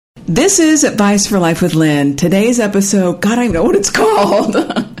This is Advice for Life with Lynn. Today's episode, God, I don't know what it's called.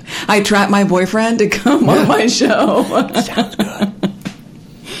 I trapped my boyfriend to come on my show. Sounds good.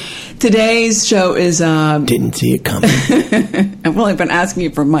 Today's show is... Didn't see it coming. I've only been asking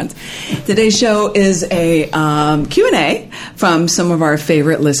you for months. Today's show is a Q&A from some of our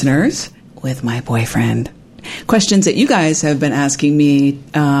favorite listeners with my boyfriend. Questions that you guys have been asking me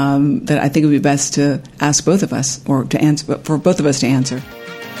that I think it would be best to ask both of us, or to answer, for both of us to answer.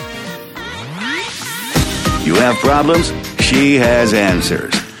 You have problems? She has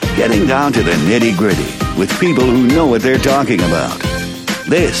answers. Getting down to the nitty-gritty with people who know what they're talking about.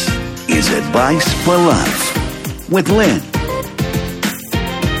 This is Advice for Life with Lynn.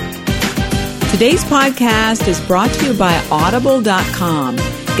 Today's podcast is brought to you by Audible.com.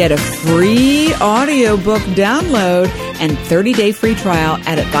 Get a free audiobook download and 30-day free trial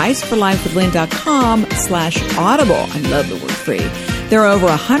at adviceforlifewithlynn.com/audible. I love the word free. There are over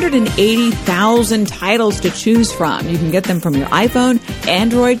 180,000 titles to choose from. You can get them from your iPhone,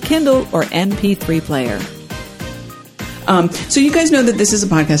 Android, Kindle, or MP3 player. So you guys know that this is a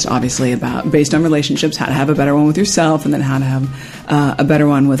podcast, obviously, based on relationships, how to have a better one with yourself, and then how to have a better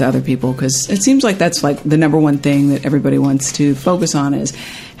one with other people. Because it seems like that's like the number one thing that everybody wants to focus on is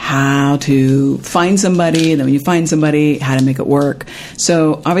how to find somebody, and then when you find somebody, how to make it work.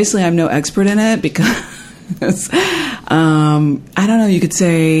 So obviously, I'm no expert in it because I don't know. You could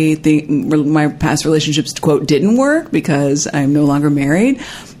say my past relationships, quote, didn't work because I'm no longer married,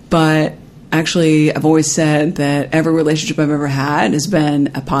 but actually, I've always said that every relationship I've ever had has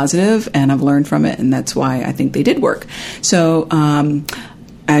been a positive, and I've learned from it, and that's why I think they did work. So,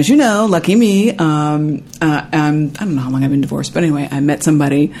 as you know, lucky me, I don't know how long I've been divorced, but anyway, I met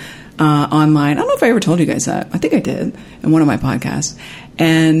somebody online. I don't know if I ever told you guys that. I think I did in one of my podcasts.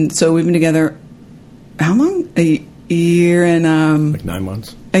 And so we've been together, how long? A year and... like 9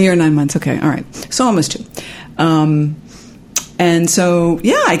 months. A year and 9 months. Okay. All right. So almost 2. And so,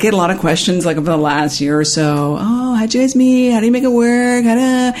 yeah, I get a lot of questions like over the last year or so. Oh, how'd you guys meet? How do you make it work?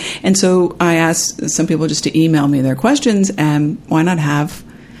 And so I asked some people just to email me their questions, and why not have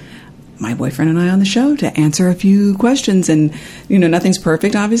my boyfriend and I on the show to answer a few questions? And, you know, nothing's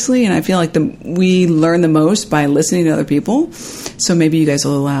perfect, obviously, and I feel like we learn the most by listening to other people. So maybe you guys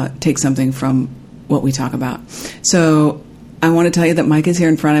will take something from what we talk about. So I want to tell you that Mike is here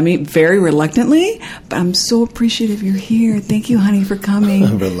in front of me very reluctantly, but I'm so appreciative you're here. Thank you, honey, for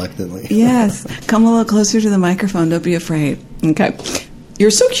coming. Reluctantly. Yes. Come a little closer to the microphone. Don't be afraid. Okay.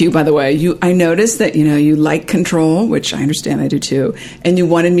 You're so cute, by the way. I noticed that, you like control, which I understand I do too, and you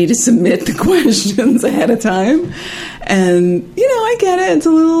wanted me to submit the questions ahead of time. And, I get it. It's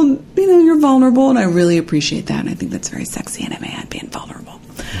a little, you're vulnerable, and I really appreciate that. And I think that's very sexy in a man, being vulnerable.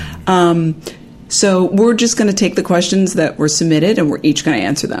 So we're just going to take the questions that were submitted, and we're each going to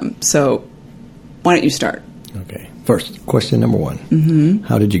answer them. So why don't you start? Okay. First, question number 1. Mm-hmm.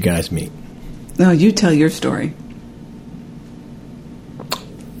 How did you guys meet? No, you tell your story.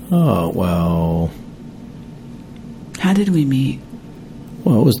 Oh, well... How did we meet?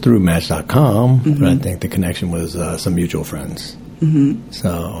 Well, it was through Match.com, Mm-hmm. but I think the connection was some mutual friends. Mm-hmm.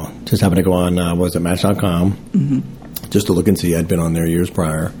 So just happened to go on, was it Match.com, Mm-hmm. just to look and see. I'd been on there years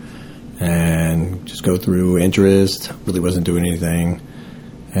prior. And just go through interest, really wasn't doing anything,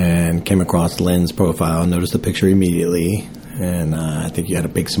 and came across Lynn's profile, noticed the picture immediately, and I think you had a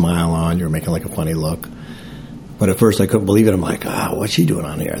big smile on, you were making like a funny look. But at first I couldn't believe it. I'm like, what's she doing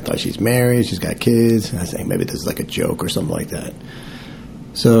on here? I thought she's married, she's got kids, and I was thinking maybe this is like a joke or something like that.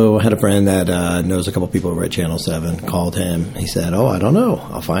 So I had a friend that knows a couple people over at Channel 7, called him. He said, I don't know,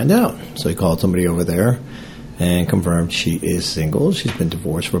 I'll find out. So he called somebody over there and confirmed she is single. She's been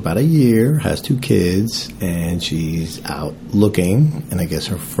divorced for about a year, has 2 kids, and she's out looking, and I guess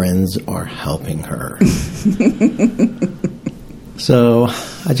her friends are helping her. So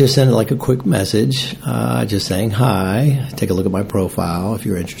I just sent like a quick message, just saying, hi, take a look at my profile. If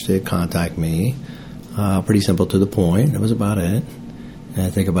you're interested, contact me. Pretty simple to the point. That was about it. And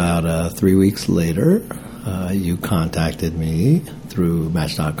I think about 3 weeks later, you contacted me through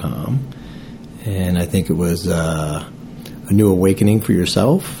Match.com. And I think it was a new awakening for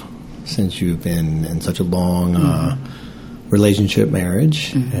yourself since you've been in such a long relationship,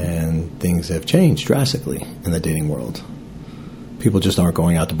 marriage, and things have changed drastically in the dating world. People just aren't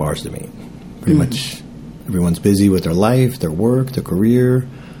going out to bars to meet. Pretty much everyone's busy with their life, their work, their career,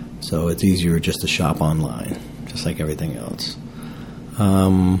 so it's easier just to shop online, just like everything else.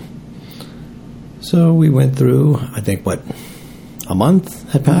 So we went through, I think, a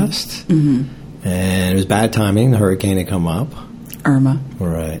month had passed. Mm-hmm. And it was bad timing. The hurricane had come up. Irma.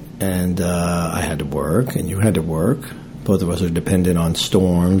 Right. And I had to work, and you had to work. Both of us are dependent on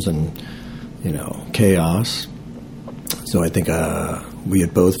storms and, chaos. So I think we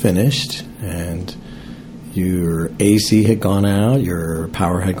had both finished, and your AC had gone out, your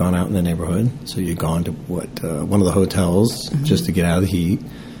power had gone out in the neighborhood, so you'd gone to one of the hotels just to get out of the heat.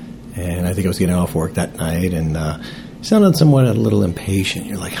 And I think I was getting off work that night, and you sounded somewhat a little impatient.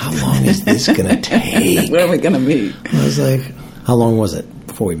 You're like, how long is this going to take? Where are we going to meet? I was like, how long was it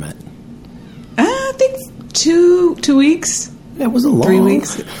before we met? I think 2 weeks. Yeah, it was a long. 3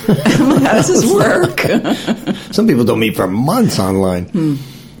 weeks. How does this work? Some people don't meet for months online.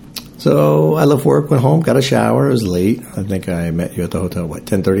 So I left work, went home, got a shower. It was late. I think I met you at the hotel,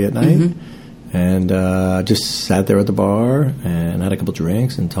 10:30 at night? And just sat there at the bar and had a couple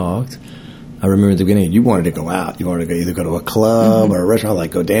drinks and talked. I remember at the beginning, you wanted to go out. You wanted to either go to a club or a restaurant,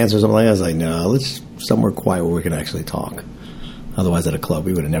 like go dance or something like that. I was like, no, let's somewhere quiet where we can actually talk. Otherwise, at a club,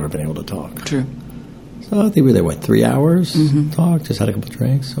 we would have never been able to talk. True. So I think we were there, 3 hours? Talked, just had a couple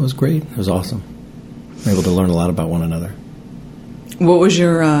drinks. It was great. It was awesome. We were able to learn a lot about one another. What was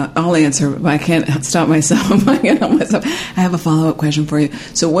your, I'll answer, but I can't stop myself. I can't help myself. I have a follow-up question for you.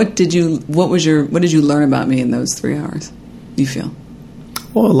 So what did you learn about me in those 3 hours, you feel?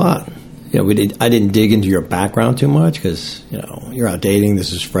 Well, a lot. I didn't dig into your background too much because, you're out dating.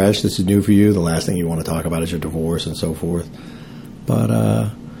 This is fresh. This is new for you. The last thing you want to talk about is your divorce and so forth.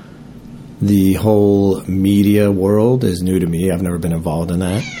 But the whole media world is new to me. I've never been involved in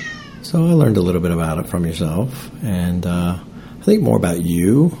that. So I learned a little bit about it from yourself. And I think more about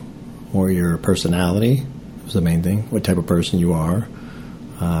you, more your personality was the main thing. What type of person you are.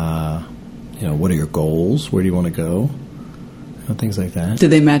 What are your goals? Where do you want to go? Things like that. Did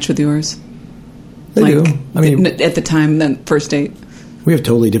they match with yours? They do. I mean, at the time, then first date? We have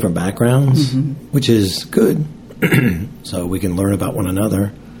totally different backgrounds, which is good. So we can learn about one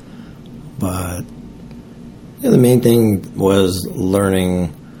another. But the main thing was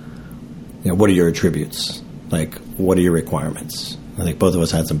learning, what are your attributes? Like, what are your requirements? I think both of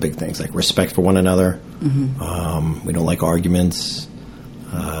us had some big things, like respect for one another. We don't like arguments.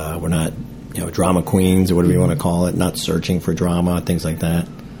 We're not, drama queens or whatever you want to call it, not searching for drama, things like that.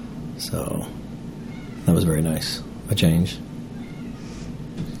 So that was very nice. A change.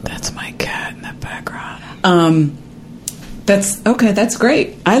 That's my cat in the background. That's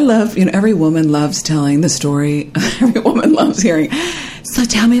great. I love, every woman loves telling the story. Every woman loves hearing, so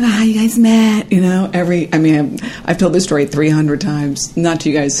tell me about how you guys met. I've told this story 300 times, not to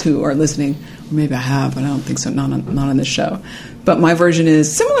you guys who are listening, or maybe I have, but I don't think so, not on this show. But my version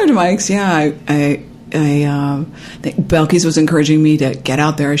is similar to Mike's. Yeah, I think Belkis was encouraging me to get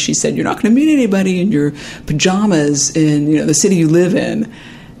out there. She said, you're not going to meet anybody in your pajamas in the city you live in.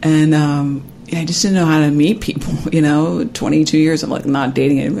 And I just didn't know how to meet people, 22 years of not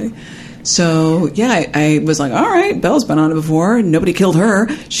dating anybody. So, yeah, I was like, all right, Belle's been on it before. Nobody killed her.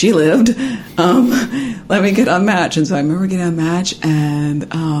 She lived. Let me get on Match. And so I remember getting on Match, and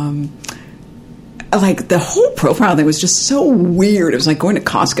the whole profile thing was just so weird. It was like going to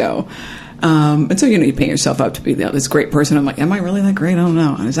Costco. And so, you paint yourself up to be this great person. I'm like, am I really that great? I don't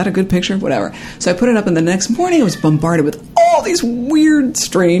know. Is that a good picture? Whatever. So I put it up, and the next morning I was bombarded with all these weird,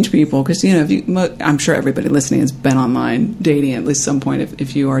 strange people. Because, I'm sure everybody listening has been online dating at least some point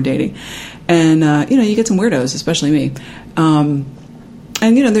if you are dating. And, you get some weirdos, especially me.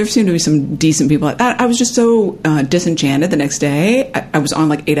 And, there seemed to be some decent people. I was just so disenchanted the next day. I was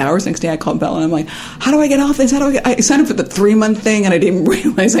on 8 hours. Next day I called Bella and I'm like, how do I get off this? I signed up for the 3-month thing and I didn't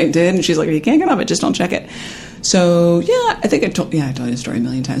realize I did. And she's like, you can't get off it. Just don't check it. So, yeah, I think I told you the story a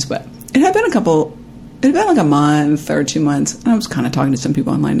million times. But it had been a month or 2 months. And I was kind of talking to some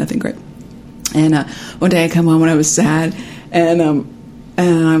people online. Nothing great. And one day I come home when I was sad. And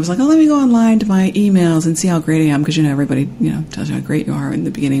I was like, let me go online to my emails and see how great I am. Because, everybody, tells you how great you are in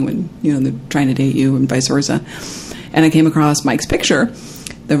the beginning when, they're trying to date you and vice versa. And I came across Mike's picture,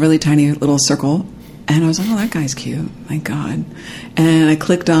 the really tiny little circle. And I was like, oh, that guy's cute. My God. And I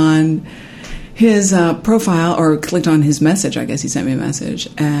clicked on his profile, or clicked on his message. I guess he sent me a message.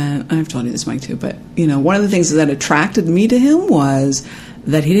 And I've told you this, Mike, too. But, one of the things that attracted me to him was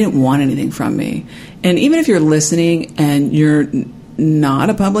that he didn't want anything from me. And even if you're listening and you're not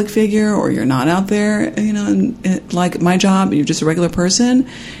a public figure, or you're not out there, like my job, you're just a regular person,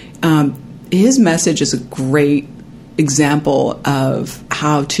 his message is a great example of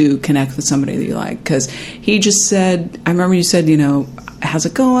how to connect with somebody that you like. Because he just said, I remember you said, how's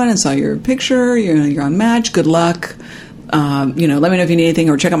it going? I saw your picture, you're on Match, good luck. Let me know if you need anything,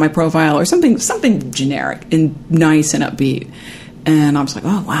 or check out my profile, or something generic and nice and upbeat. And I was like,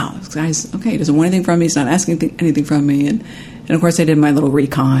 oh, wow, this guy's okay. He doesn't want anything from me. He's not asking anything from me. And And of course, I did my little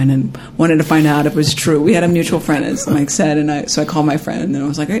recon and wanted to find out if it was true. We had a mutual friend, as Mike said, and so I called my friend, and I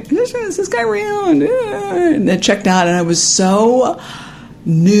was like, is this guy real? And I checked out, and I was so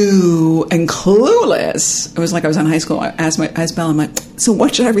new and clueless. It was like I was in high school. I asked Belle, I'm like, so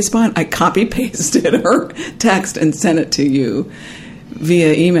what should I respond? I copy-pasted her text and sent it to you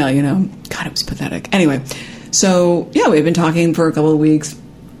via email, God, it was pathetic. Anyway, so, yeah, we've been talking for a couple of weeks.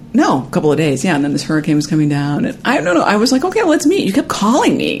 No, a couple of days, yeah, and then this hurricane was coming down, and I don't know, I was like, okay, let's meet. You kept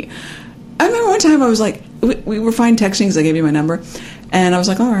calling me. I remember one time I was like, we were fine texting because I gave you my number, and I was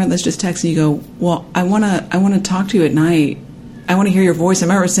like, all right, let's just text, and you go, well, I want to talk to you at night. I want to hear your voice. I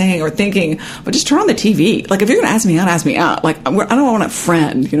remember saying or thinking, but just turn on the TV. Like, if you're going to ask me out, ask me out. Like, I don't want a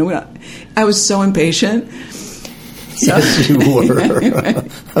friend. I was so impatient. So, yes, you were.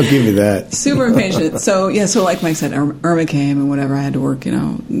 I'll give you that. Super impatient. So, yeah, so like Mike said, Irma came and whatever. I had to work, you're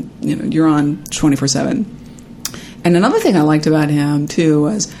on 24/7. And another thing I liked about him, too,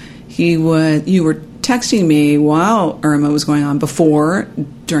 was you were texting me while Irma was going on, before,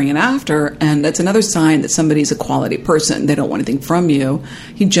 during, and after, and that's another sign that somebody's a quality person. They don't want anything from you.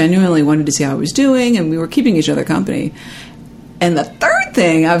 He genuinely wanted to see how I was doing, and we were keeping each other company. And the third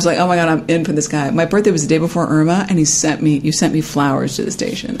thing, I was like, oh my God, I'm in for this guy. My birthday was the day before Irma, and you sent me flowers to the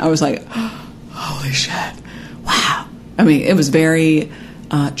station. I was like, oh, holy shit. Wow. I mean, it was very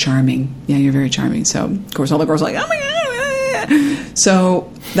charming. Yeah, you're very charming. So, of course, all the girls were like, oh my God.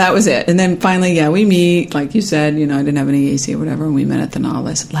 So that was it. And then finally, yeah, we meet, like you said, I didn't have any AC or whatever, and we met at the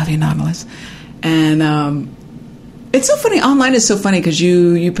Nautilus. Love you, Nautilus. And it's so funny. Online is so funny because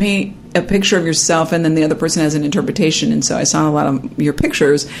you paint a picture of yourself, and then the other person has an interpretation. And so I saw a lot of your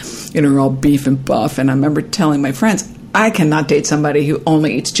pictures, you're all beef and buff. And I remember telling my friends, I cannot date somebody who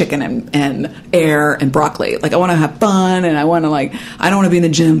only eats chicken and air and broccoli. Like, I want to have fun, and I want to I don't want to be in the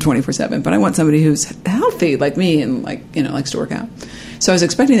gym 24/7, but I want somebody who's healthy like me and likes to work out. So I was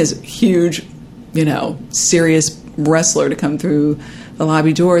expecting this huge, serious wrestler to come through the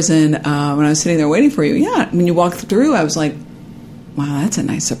lobby doors. And when I was sitting there waiting for you, yeah, when you walked through, I was like, wow, that's a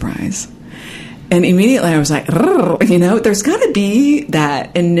nice surprise. And immediately I was like, there's got to be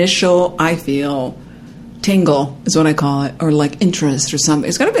that initial, I feel, tingle is what I call it, or like interest or something.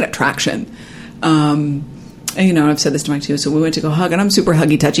 It's got to be an attraction. And, I've said this to Mike too. So we went to go hug, and I'm super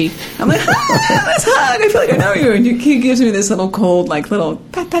huggy touchy. I'm like, let's hug. I feel like I know you. And he gives me this little cold, little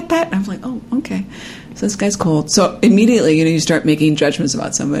pat, pat, pat. And I'm like, oh, okay. So this guy's cold. So immediately, you start making judgments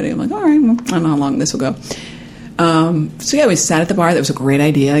about somebody. I'm like, all right, well, I don't know how long this will go. So yeah, we sat at the bar. That was a great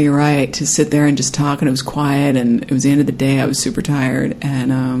idea. You're right, to sit there and just talk, and it was quiet, and it was the end of the day. I was super tired,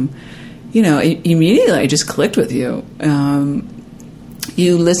 and immediately I just clicked with you.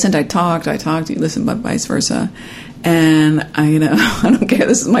 You listened, I talked, you listened, but vice versa. And I don't care.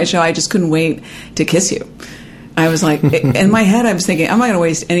 This is my show. I just couldn't wait to kiss you. I was like, in my head, I was thinking, I'm not going to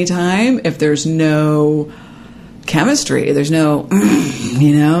waste any time if there's no chemistry. There's no,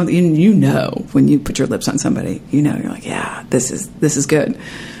 when you put your lips on somebody, you're like, yeah, this is good.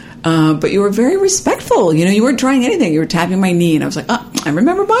 But you were very respectful. You weren't trying anything. You were tapping my knee, and I was like, I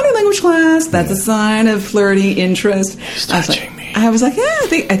remember body language class. That's a sign of flirty interest. He's touching me. I was like, yeah, I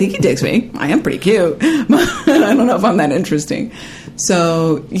think he digs me. I am pretty cute. I don't know if I'm that interesting.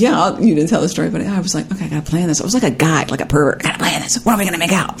 So, yeah, you didn't tell the story, but I was like, okay, I got to plan this. I was like a guy, like a pervert. I got to plan this. What are we going to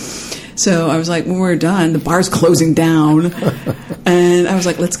make out? So I was like, when we're done, the bar's closing down. And I was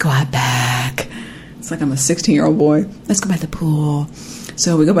like, let's go out back. It's like I'm a 16-year-old boy. Let's go by the pool.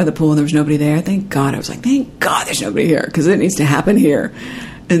 So we go by the pool, and there was nobody there. Thank God. I was like, thank God there's nobody here, because it needs to happen here.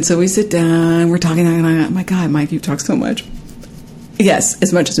 And so we sit down. We're talking. Oh, my God, Mike, you talk so much. Yes,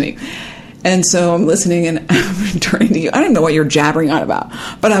 as much as me. And so I'm listening, and I'm turning to you. I don't even know what you're jabbering on about.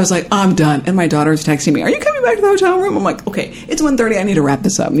 But I was like, I'm done. And my daughter's texting me, are you coming back to the hotel room? I'm like, okay, it's 1:30. I need to wrap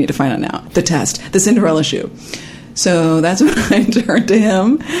this up. I need to find out now. The test, the Cinderella shoe. So that's when I turned to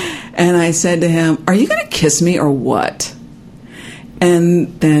him, and I said to him, are you going to kiss me or what?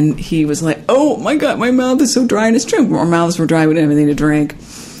 And then he was like, oh, my God, my mouth is so dry. And it's true. Our mouths were dry. We didn't have anything to drink.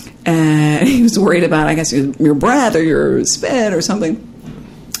 And he was worried about, I guess, your breath or your spit or something.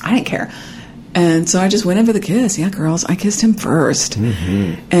 I didn't care. And so I just went in for the kiss. Yeah, girls, I kissed him first.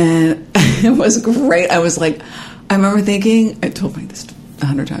 Mm-hmm. And it was great. I was like, I remember thinking, I told Mike this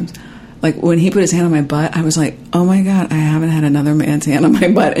 100 times, like when he put his hand on my butt, I was like, oh my God, I haven't had another man's hand on my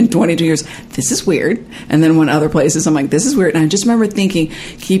butt in 22 years. This is weird. And then went other places, I'm like, this is weird. And I just remember thinking,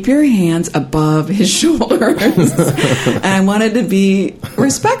 keep your hands above his shoulders. And I wanted to be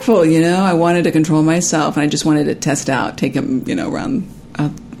respectful, I wanted to control myself. And I just wanted to test out, take him, around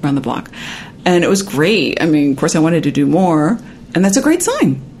the block. And it was great. I mean, of course, I wanted to do more. And that's a great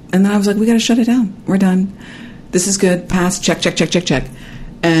sign. And then I was like, we got to shut it down. We're done. this is good. Pass. Check.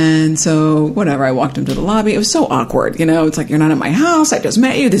 And so, whatever, I walked him to the lobby. It was so awkward, It's like, you're not at my house. I just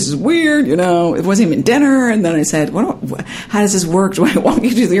met you. This is weird, It wasn't even dinner. And then I said, how does this work? Do I walk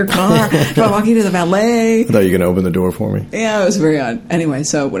you to your car? Do I walk you to the valet? I thought you were going to open the door for me. Yeah, it was very odd. Anyway,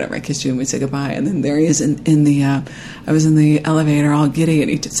 so whatever, I kissed you and we said goodbye. And then there he is in the, I was in the elevator all giddy,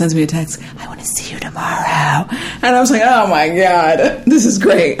 and he sends me a text, I want to see you tomorrow. And I was like, oh my God, this is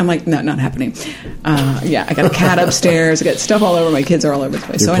great. I'm like, no, not happening. Yeah, I got a cat upstairs. I got stuff all over. My kids are all over the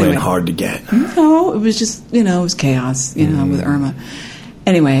place. You're So playing anyway, hard to get. No, it was just, it was chaos, with Irma.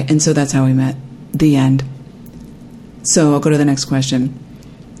 Anyway, and so that's how we met. The end. So I'll go to the next question.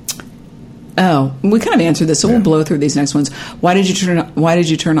 Oh, we kind of answered this, so we'll blow through these next ones. Why did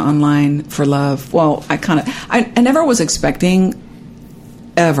you turn online for love? Well, I never was expecting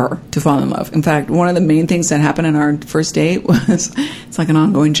ever to fall in love. In fact, one of the main things that happened in our first date was, it's like an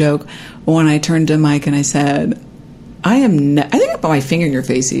ongoing joke, when I turned to Mike and I said, I think I put my finger in your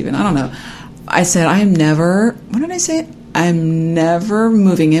face even. I don't know. I said, what did I say? I'm never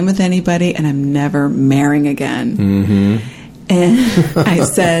moving in with anybody, and I'm never marrying again. Mm-hmm. And I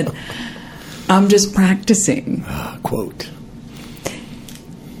said, I'm just practicing. Quote.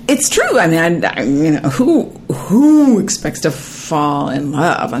 It's true. I mean, who expects to fall in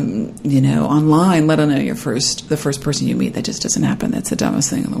love? Online, let alone the first person you meet. That just doesn't happen. That's the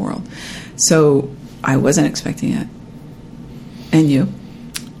dumbest thing in the world. So I wasn't expecting it. And you?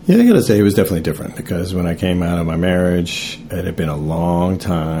 Yeah, I got to say it was definitely different, because when I came out of my marriage, it had been a long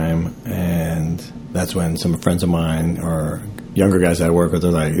time, and that's when some friends of mine or younger guys I work with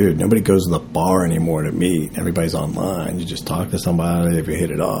are like, dude, nobody goes to the bar anymore to meet. Everybody's online. You just talk to somebody. If you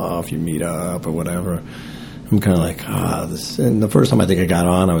hit it off, you meet up or whatever. I'm kind of like, this. And the first time I think I got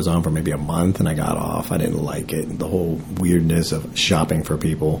on, I was on for maybe a month, and I got off. I didn't like it. The whole weirdness of shopping for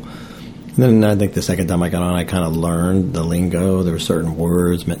people. And then I think the second time I got on, I kind of learned the lingo. There were certain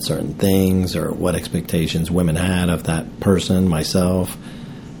words meant certain things, or what expectations women had of that person, myself,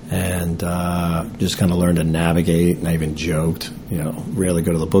 and just kind of learned to navigate. And I even joked, rarely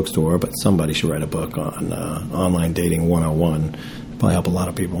go to the bookstore, but somebody should write a book on online dating 101. Probably help a lot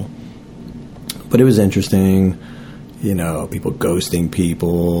of people. But it was interesting, people ghosting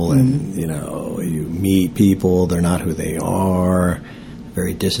people, and, you meet people, they're not who they are.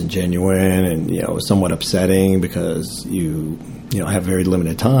 Very disingenuous, and somewhat upsetting, because you have very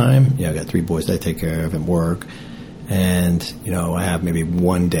limited time. I got 3 boys that I take care of and work, and I have maybe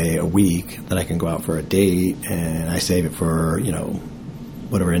one day a week that I can go out for a date, and I save it for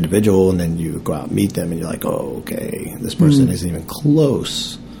whatever individual, and then you go out and meet them, and you're like, oh, okay, this person isn't even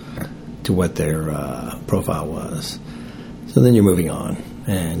close to what their profile was. So then you're moving on,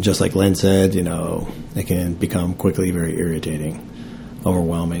 and just like Len said, it can become quickly very irritating.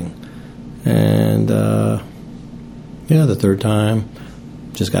 Overwhelming. And the third time,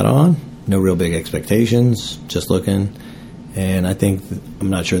 just got on, no real big expectations, just looking. And I think,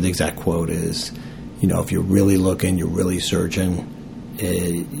 I'm not sure the exact quote is, if you're really looking, you're really searching,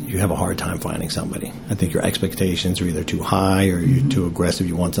 you have a hard time finding somebody. I think your expectations are either too high or you're too aggressive.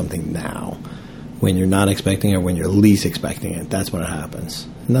 You want something now. When you're not expecting it, or when you're least expecting it, that's when it happens.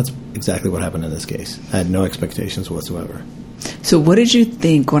 And that's exactly what happened in this case. I had no expectations whatsoever. So what did you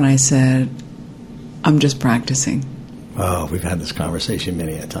think when I said, I'm just practicing? Oh, we've had this conversation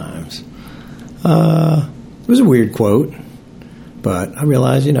many a times. It was a weird quote, but I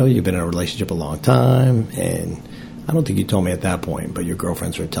realized, you've been in a relationship a long time, and I don't think you told me at that point, but your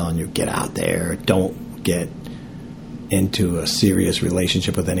girlfriends were telling you, get out there, don't get into a serious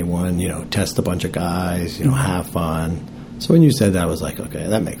relationship with anyone, test a bunch of guys, have fun. So when you said that, I was like, okay,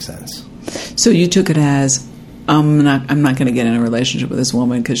 that makes sense. So you took it as, I'm not going to get in a relationship with this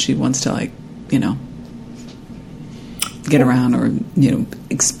woman because she wants to, get around or,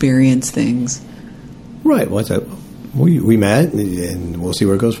 experience things. Right. Well, we met, and we'll see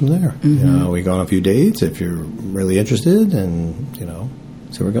where it goes from there. Mm-hmm. We go on a few dates if you're really interested, and,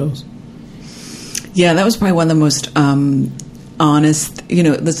 see where it goes. Yeah, that was probably one of the most honest,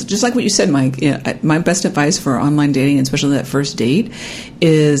 just like what you said, Mike. Yeah, my best advice for online dating, especially that first date,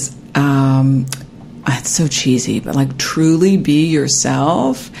 is it's so cheesy, but truly be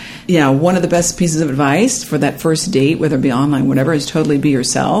yourself. Yeah, one of the best pieces of advice for that first date, whether it be online, whatever, is totally be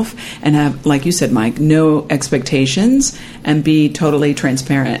yourself and have, like you said, Mike, no expectations and be totally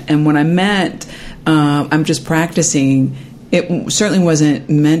transparent. And when I meant I'm just practicing, it certainly wasn't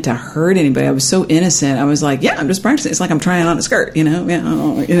meant to hurt anybody. I was so innocent. I was like, yeah, I'm just practicing. It's like I'm trying on a skirt, you know.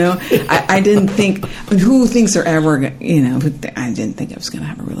 I didn't think, who thinks they're ever, I didn't think I was going to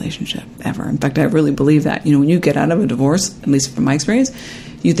have a relationship ever. In fact, I really believe that, when you get out of a divorce, at least from my experience,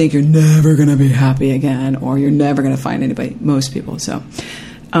 you think you're never going to be happy again, or you're never going to find anybody. Most people. So,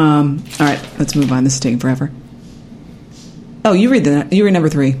 all right, let's move on. This is taking forever. Oh, you read number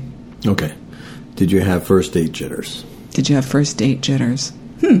 3. Okay. Did you have first date jitters? Did you have first date jitters?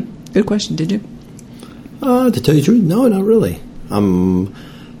 Good question. Did you? To tell you the truth, no, not really. I'm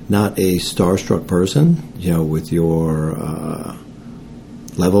not a starstruck person. With your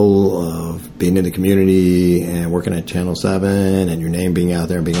level of being in the community and working at Channel 7 and your name being out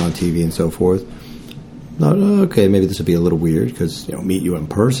there and being on TV and so forth. Not, okay, maybe this would be a little weird because, meet you in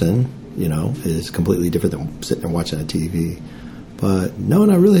person, is completely different than sitting and watching on TV. But no,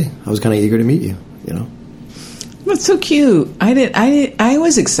 not really. I was kind of eager to meet you, That's so cute. I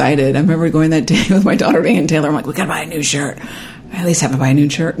was excited. I remember going that day with my daughter, Ann Taylor. I'm like, we got to buy a new shirt. I at least have to buy a new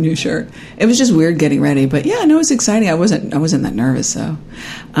shirt. It was just weird getting ready. But yeah, no, it was exciting. I wasn't that nervous. So,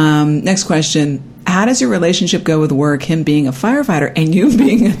 next question. How does your relationship go with work, him being a firefighter and you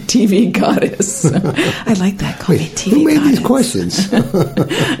being a TV goddess? I like that. Call me TV who made goddess. These questions?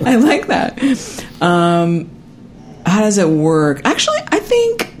 I like that. How does it work? Actually, I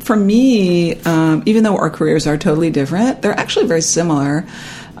think for me, even though our careers are totally different, they're actually very similar.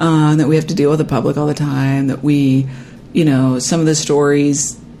 That we have to deal with the public all the time, that we, some of the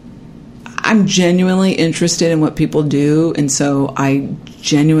stories, I'm genuinely interested in what people do, and so I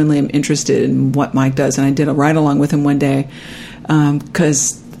genuinely am interested in what Mike does. And I did a ride-along with him one day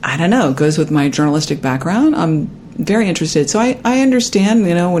because, I don't know, it goes with my journalistic background. I'm very interested. So I understand,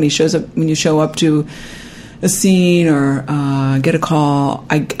 when you show up to a scene or get a call,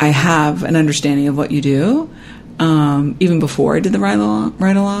 I have an understanding of what you do, even before I did the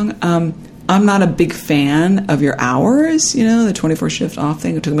ride-along. I'm not a big fan of your hours, the 24 shift off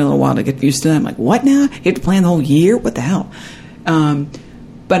thing. It took me a little while to get used to that. I'm like, what now? You have to plan the whole year? What the hell?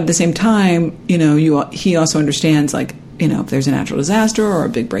 But at the same time, he also understands, like, if there's a natural disaster or a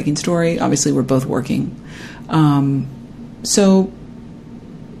big breaking story, obviously we're both working. So,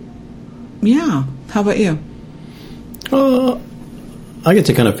 yeah. How about you? I get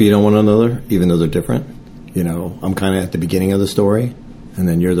to kind of feed on one another, even though they're different. I'm kind of at the beginning of the story, and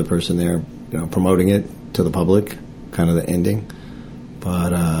then you're the person there, promoting it to the public, kind of the ending.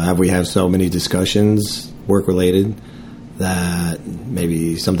 But we have so many discussions, work-related, that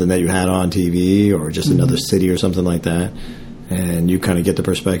maybe something that you had on TV or just another city or something like that, and you kind of get the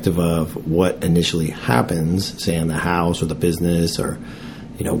perspective of what initially happens, say in the house or the business, or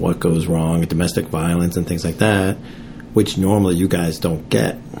what goes wrong, domestic violence and things like that, which normally you guys don't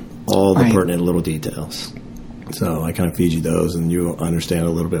get all the pertinent little details. So I kind of feed you those, and you understand a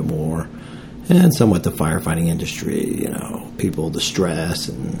little bit more, and somewhat the firefighting industry, people, the stress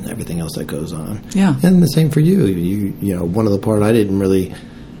and everything else that goes on. Yeah. And the same for you. One of the part I didn't really,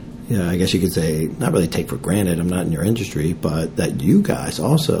 I guess you could say, not really take for granted, I'm not in your industry, but that you guys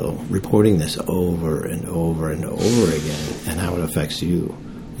also reporting this over and over and over again, and how it affects you.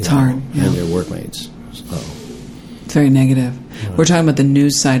 It's hard. And your workmates. So. It's very negative. We're talking about the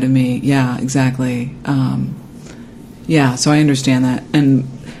news side of me. Yeah, exactly. So I understand that. And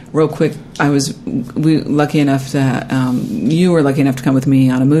real quick, you were lucky enough to come with me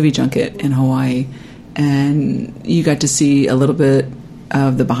on a movie junket in Hawaii, and you got to see a little bit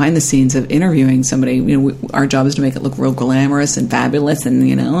of the behind the scenes of interviewing somebody. Our job is to make it look real glamorous and fabulous, and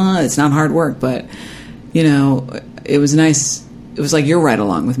it's not hard work, but it was nice. It was like you're right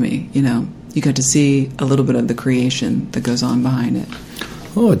along with me. You got to see a little bit of the creation that goes on behind it.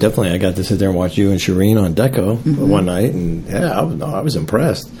 Oh, definitely. I got to sit there and watch you and Shireen on Deco one night, and I was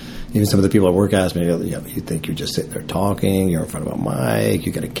impressed. Even some of the people at work asked me, you think you're just sitting there talking, you're in front of a mic,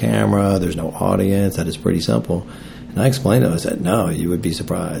 you got a camera, there's no audience, that is pretty simple. And I explained to them, I said, no, you would be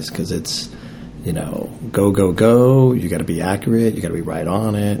surprised, because it's, go, go, go, you got to be accurate, you got to be right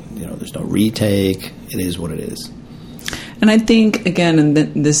on it, there's no retake, it is what it is. And I think, again, and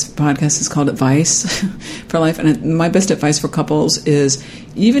this podcast is called Advice for Life, and my best advice for couples is,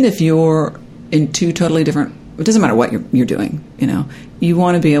 even if you're in two totally different, it doesn't matter what you're doing, you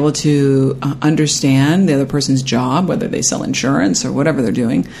want to be able to understand the other person's job, whether they sell insurance or whatever they're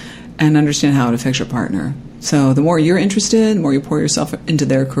doing, and understand how it affects your partner. So the more you're interested, the more you pour yourself into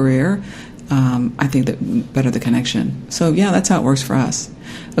their career, I think the better the connection. So, yeah, that's how it works for us.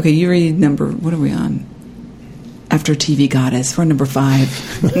 Okay, you read what are we on? After TV Goddess, we're number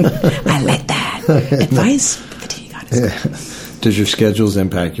 5. I like that. Advice for the TV Goddess. Yeah. Does your schedules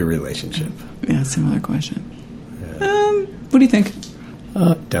impact your relationship? Yeah, similar question. What do you think?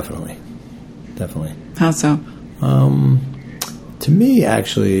 Definitely. How so? To me,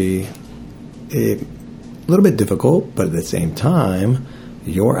 actually, a little bit difficult, but at the same time,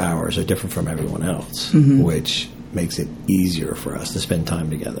 your hours are different from everyone else, which makes it easier for us to spend time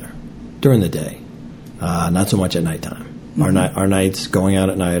together during the day. Not so much at nighttime. Our nights going out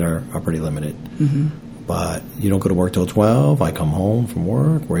at night are pretty limited. But you don't go to work till 12. I come home from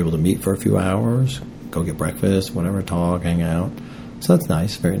work. We're able to meet for a few hours, go get breakfast, whatever, talk, hang out. So that's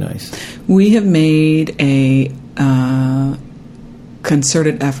nice, very nice. We have made a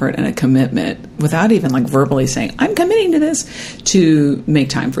concerted effort and a commitment, without even like verbally saying, I'm committing to this, to make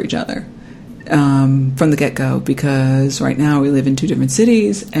time for each other from the get-go, because right now we live in two different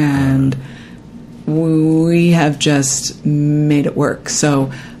cities and we have just made it work.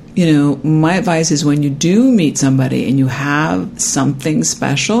 So, my advice is when you do meet somebody and you have something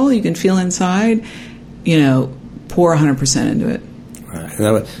special you can feel inside, pour 100% into it. Right.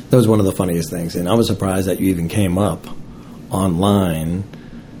 And that was one of the funniest things. And I was surprised that you even came up online,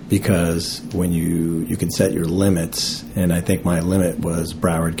 because when you can set your limits, and I think my limit was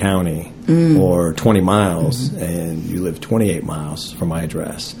Broward County or 20 miles, and you live 28 miles from my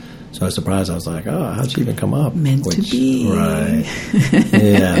address. So I was surprised. I was like, oh, how'd she even come up? Meant to be. Right.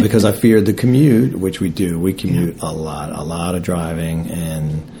 Yeah, because I feared the commute, which we do. We commute a lot of driving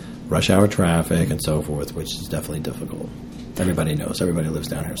and rush hour traffic and so forth, which is definitely difficult. Everybody knows. Everybody lives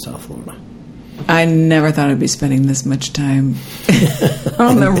down here in South Florida. I never thought I'd be spending this much time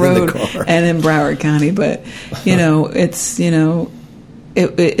on the road and in Broward County, but it's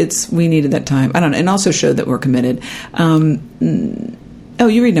it's we needed that time. I don't know, and also showed that we're committed. Oh,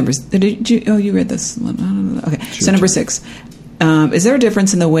 you read numbers. You read this one. I don't know. Okay, so number 6. Is there a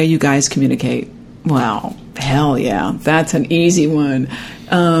difference in the way you guys communicate? Well, hell yeah, that's an easy one.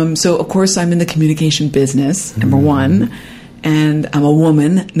 So of course I'm in the communication business, number 1, and I'm a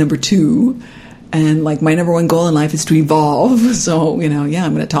woman, number 2. And like my number 1 goal in life is to evolve. So, I'm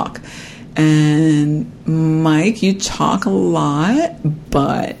going to talk. And Mike, you talk a lot,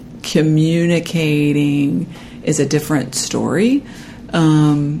 but communicating is a different story.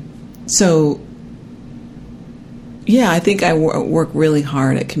 So yeah, I think I work really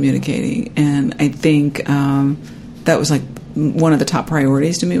hard at communicating. And I think, that was like one of the top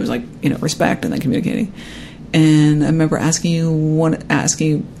priorities to me was like, respect and then communicating. And I remember asking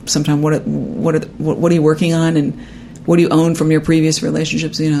you sometime, what are you working on, and what do you own from your previous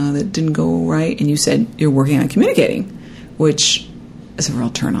relationships, that didn't go right? And you said you're working on communicating, which is a real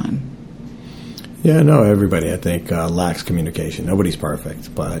turn on. Yeah, no, everybody, I think, lacks communication. Nobody's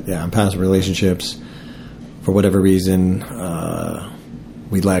perfect. But yeah, in past relationships, for whatever reason,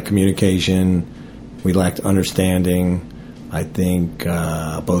 we lacked communication. We lacked understanding. I think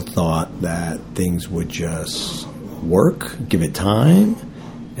both thought that things would just work, give it time,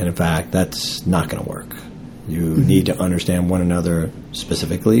 and in fact, that's not going to work. You need to understand one another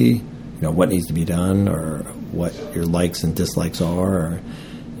specifically, what needs to be done or what your likes and dislikes are,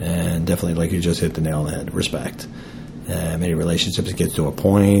 and definitely, like you just hit the nail on the head, respect. Many relationships, it gets to a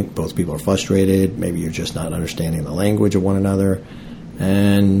point, both people are frustrated, maybe you're just not understanding the language of one another,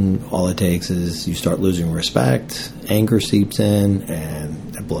 and all it takes is you start losing respect, anger seeps in,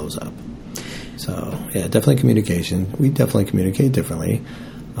 and it blows up. So, yeah, definitely communication. We definitely communicate differently.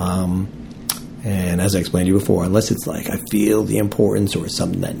 And as I explained to you before, unless it's like I feel the importance or it's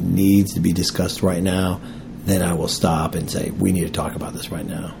something that needs to be discussed right now, then I will stop and say, we need to talk about this right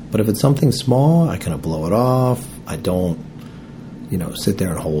now. But if it's something small, I kind of blow it off. I don't, sit there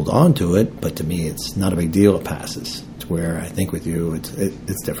and hold on to it. But to me, it's not a big deal. It passes. It's where I think with you,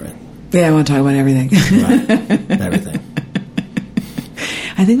 it's different. Yeah, I want to talk about everything. Right. Everything.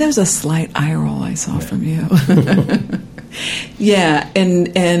 I think there was a slight eye roll I saw from you. Yeah,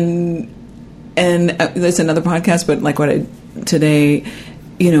 and that's another podcast, but like today,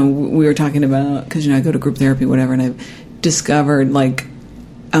 we were talking about, because, I go to group therapy, whatever, and I've discovered, like,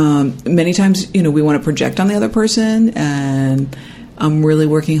 many times, we want to project on the other person, and I'm really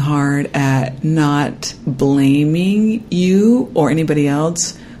working hard at not blaming you or anybody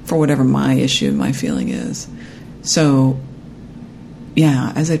else for whatever my issue, my feeling is. So,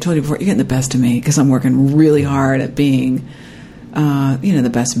 yeah, as I told you before, you're getting the best of me because I'm working really hard at being, the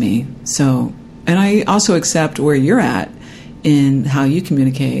best me. So, and I also accept where you're at in how you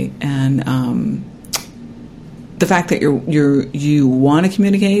communicate, and the fact that you want to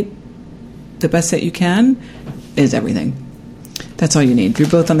communicate the best that you can is everything. That's all you need. If you're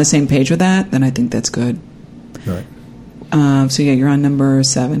both on the same page with that, then I think that's good. Right. So yeah, you're on number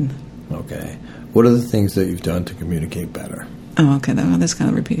 7. Okay. What are the things that you've done to communicate better? Oh, okay. That's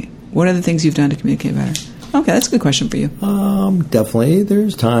kind of repeating. What are the things you've done to communicate better? Okay, that's a good question for you. Definitely.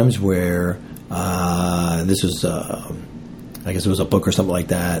 There's times where this was, I guess it was a book or something like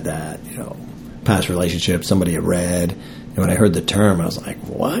that, past relationships, somebody had read. And when I heard the term, I was like,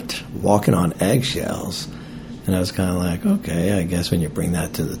 what? Walking on eggshells. And I was kind of like, okay, I guess when you bring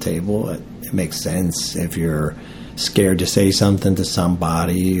that to the table, it makes sense. If you're scared to say something to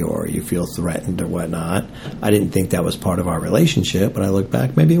somebody or you feel threatened or whatnot. I didn't think that was part of our relationship, but I look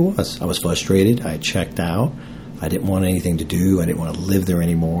back, maybe it was. I was frustrated. I checked out. I didn't want anything to do. I didn't want to live there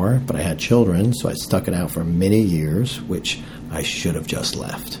anymore, but I had children, so I stuck it out for many years, which I should have just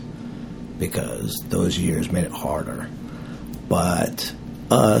left because those years made it harder. But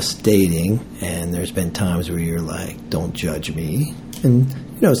us dating, and there's been times where you're like, don't judge me. And,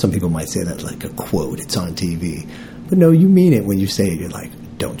 some people might say that's like a quote. It's on TV. But no, you mean it when you say it. You're like,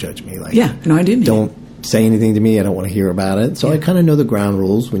 don't judge me. Like, yeah, no, I do mean don't say anything to me. I don't want to hear about it. So I kind of know the ground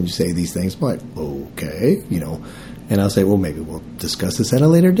rules when you say these things. I'm like, okay, And I'll say, well, maybe we'll discuss this at a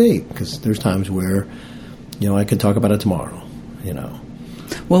later date. Because there's times where, I could talk about it tomorrow,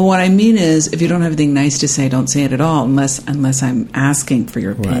 Well, what I mean is, if you don't have anything nice to say, don't say it at all, unless I'm asking for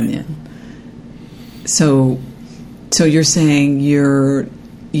your opinion. Right. So you're saying you're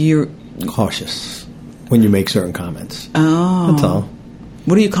cautious when you make certain comments. Oh, that's all.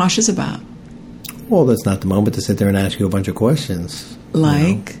 What are you cautious about? Well, that's not the moment to sit there and ask you a bunch of questions.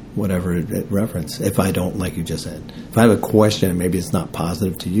 Like whatever it reference. If I don't, like you just said, if I have a question and maybe it's not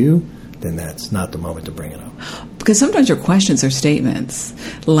positive to you, then that's not the moment to bring it up. Because sometimes your questions are statements.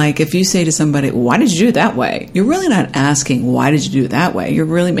 Like if you say to somebody, why did you do it that way? You're really not asking, why did you do it that way? You're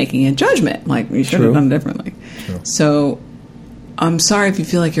really making a judgment. Like, you should have done it differently. True. So I'm sorry if you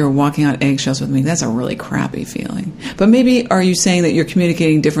feel like you're walking on eggshells with me. That's a really crappy feeling. But maybe are you saying that you're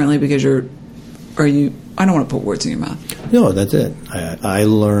communicating differently because I don't want to put words in your mouth. No, that's it. I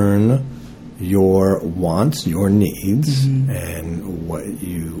learn your wants, your needs, and what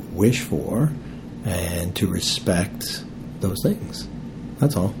you wish for, and to respect those things.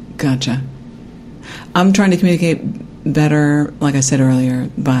 That's all. Gotcha. I'm trying to communicate better, like I said earlier,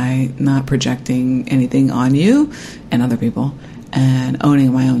 by not projecting anything on you and other people and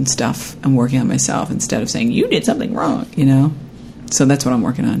owning my own stuff and working on myself instead of saying, you did something wrong, So that's what I'm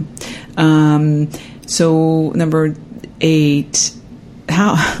working on. So number 8,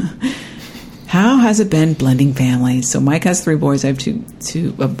 how has it been blending families? So Mike has 3 boys. I have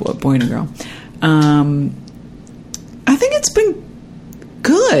two a boy and a girl. I think it's been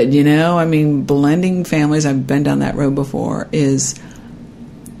good, I mean, blending families, I've been down that road before, is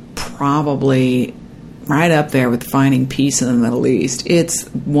probably right up there with finding peace in the Middle East. It's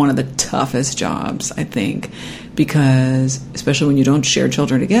one of the toughest jobs, I think, because especially when you don't share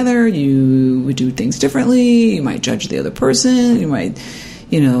children together, you would do things differently. You might judge the other person. You might,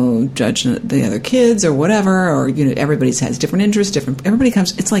 judge the other kids or whatever, or, everybody has different interests, everybody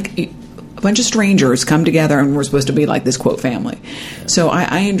comes, it's like a bunch of strangers come together and we're supposed to be like this, quote, family. Yeah. So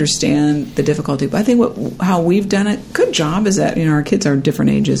I understand the difficulty, but I think how we've done it, good job, is that, our kids are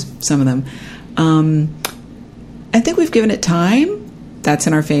different ages, some of them. I think we've given it time. That's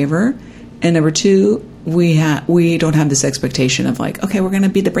in our favor. And number 2, we don't have this expectation of like, okay, we're going to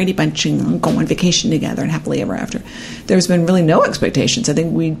be the Brady Bunch and go on vacation together and happily ever after. There's been really no expectations. I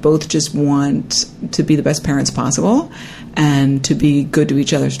think we both just want to be the best parents possible and to be good to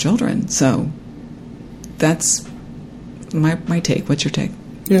each other's children. So that's my take. What's your take?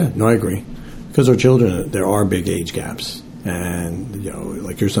 Yeah, no, I agree. Because our children, there are big age gaps. And,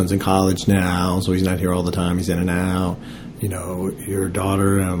 like your son's in college now, so he's not here all the time. He's in and out. Your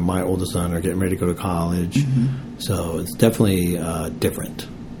daughter and my oldest son are getting ready to go to college. Mm-hmm. So it's definitely different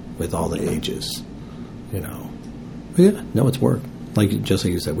with all the ages, But yeah, no, it's work. Just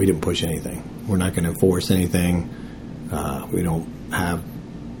like you said, we didn't push anything. We're not going to force anything. We don't have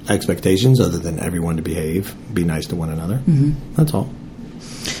expectations other than everyone to behave, be nice to one another. Mm-hmm. That's all.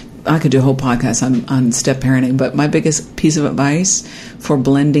 I could do a whole podcast on step parenting, but my biggest piece of advice for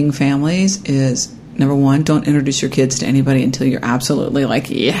blending families is, number 1, don't introduce your kids to anybody until you're absolutely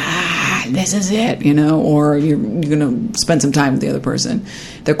like, yeah, this is it, or you're going to spend some time with the other person.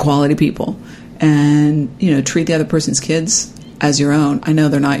 They're quality people. And, treat the other person's kids as your own. I know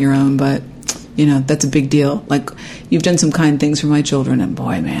they're not your own, but, that's a big deal. Like, you've done some kind things for my children, and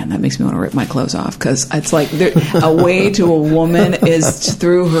boy, man, that makes me want to rip my clothes off, because it's like a way to a woman is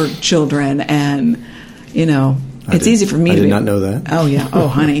through her children, and, it's easy for me to... I did not know that. Oh, yeah. Oh,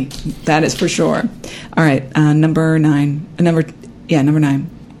 honey, that is for sure. All right, number 9. Number 9.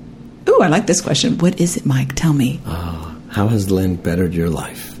 Ooh, I like this question. What is it, Mike? Tell me. How has Lynn bettered your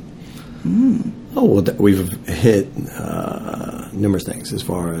life? Oh, well, we've hit numerous things as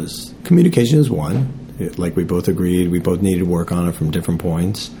far as communication is one. Like we both agreed, we both needed to work on it from different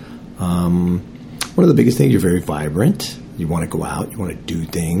points. One of the biggest things, you're very vibrant. You want to go out. You want to do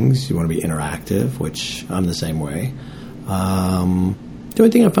things. You want to be interactive, which I'm the same way. The only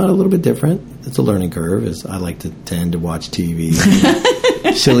thing I found a little bit different, it's a learning curve, is I like to tend to watch TV,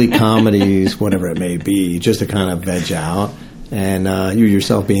 silly comedies, whatever it may be, just to kind of veg out. And you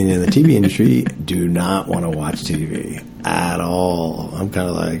yourself being in the TV industry do not want to watch TV at all. I'm kind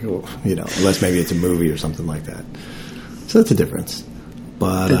of like, unless maybe it's a movie or something like that. So that's a difference.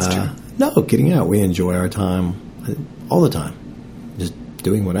 But That's true. no, getting out, we enjoy our time all the time, just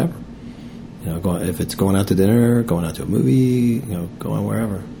doing whatever. If it's going out to dinner, going out to a movie, going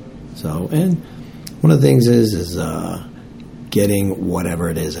wherever. So, and one of the things is getting whatever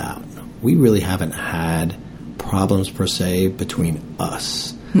it is out. We really haven't had problems per se between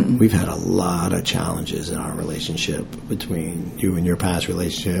us. We've had a lot of challenges in our relationship, between you and your past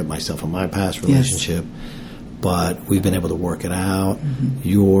relationship, myself and my past relationship. Yes. But we've been able to work it out.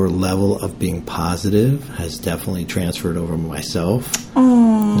 Your level of being positive has definitely transferred over to myself.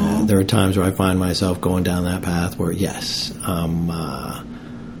 There are times where I find myself going down that path where, yes,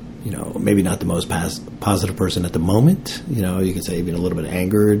 maybe not the most positive person at the moment. You could say even a little bit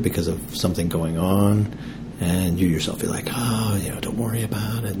angered because of something going on. And you yourself feel like, don't worry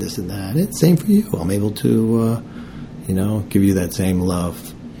about it, this and that. It's same for you. I'm able to, give you that same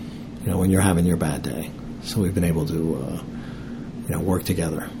love, when you're having your bad day. So we've been able to, work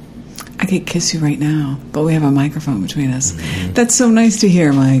together. I could kiss you right now, but we have a microphone between us. Mm-hmm. That's so nice to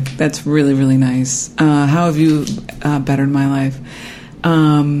hear, Mike. That's really, really nice. How have you bettered my life?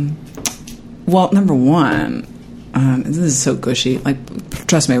 Well, number one, this is so gushy. Like,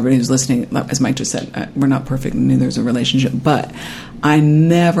 trust me, everybody who's listening, as Mike just said, we're not perfect, neither is a relationship, but I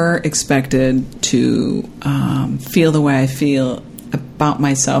never expected to feel the way I feel about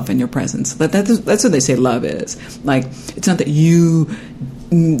myself in your presence. That's what they say love is. Like, it's not that you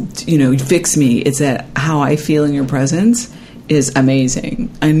fix me. It's that how I feel in your presence is amazing.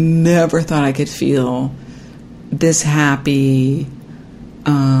 I never thought I could feel this happy.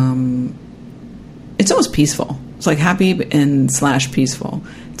 It's almost peaceful. It's like happy and / peaceful.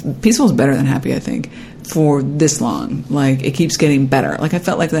 Peaceful is better than happy, I think, for this long. Like, it keeps getting better. Like, I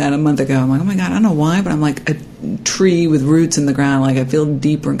felt like that a month ago. I'm like, oh my God, I don't know why, but I'm like a tree with roots in the ground. Like, I feel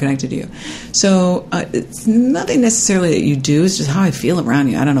deeper and connected to you. So it's nothing necessarily that you do. It's just how I feel around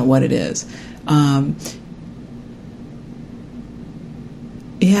you. I don't know what it is.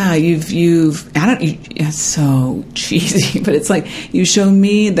 It's so cheesy, but it's like you showed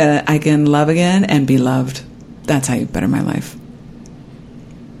me that I can love again and be loved. That's how you better my life.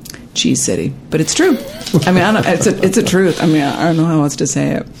 Cheese City, but it's true. I mean, it's a truth. I mean, I don't know how else to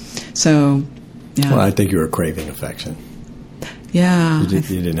say it. So, yeah. Well, I think you were craving affection. Yeah. You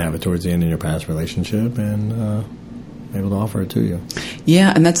didn't have it towards the end of your past relationship, and able to offer it to you.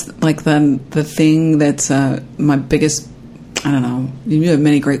 Yeah, and that's like the thing that's my biggest. I don't know. You have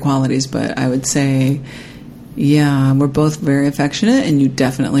many great qualities, but I would say, yeah, we're both very affectionate, and you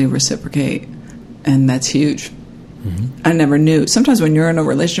definitely reciprocate, and that's huge. Mm-hmm. I never knew. Sometimes when you're in a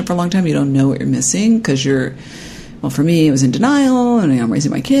relationship for a long time, you don't know what you're missing because for me, it was in denial, and I'm raising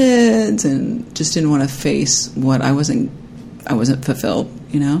my kids, and just didn't want to face what I wasn't fulfilled,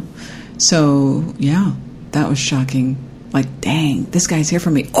 So, yeah, that was shocking. Like, dang, this guy's here for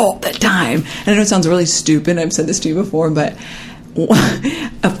me all the time. And I know it sounds really stupid. I've said this to you before, but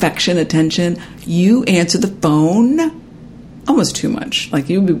affection, attention, you answer the phone almost too much. Like,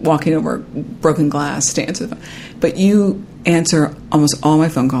 you'd be walking over broken glass to answer the phone. But you answer almost all my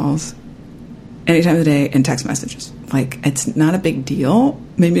phone calls, any time of the day, and text messages. Like, it's not a big deal,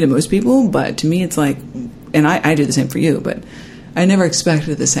 maybe to most people, but to me it's like, and I do the same for you, but I never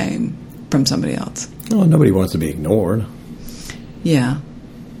expected the same from somebody else. Well, nobody wants to be ignored. Yeah,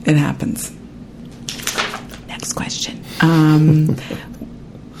 it happens. Next question. I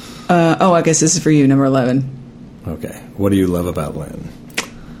guess this is for you, number 11. Okay. What do you love about Lynn?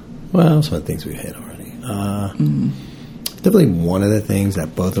 Well, some of the things we've hit already. Definitely one of the things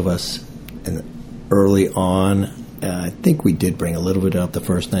that both of us early on, I think we did bring a little bit up the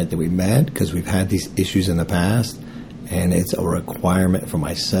first night that we met, because we've had these issues in the past, and it's a requirement for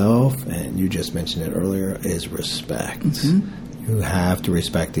myself, and you just mentioned it earlier, is respect. Mm-hmm. You have to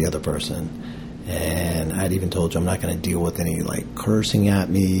respect the other person. And I'd even told you I'm not going to deal with any, like, cursing at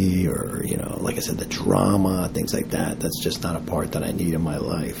me or, like I said, the drama, things like that. That's just not a part that I need in my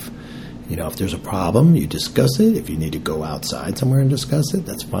life. If there's a problem, you discuss it. If you need to go outside somewhere and discuss it,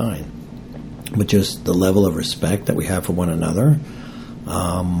 that's fine. But just the level of respect that we have for one another.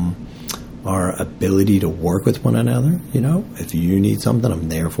 our ability to work with one another. You know, if you need something, I'm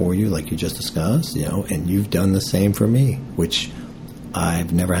there for you, like you just discussed, you know, and you've done the same for me, which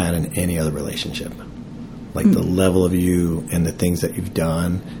I've never had in any other relationship. Like the level of you and the things that you've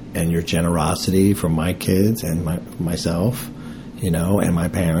done and your generosity for my kids and myself, you know, and my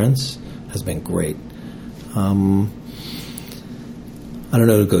parents has been great. I don't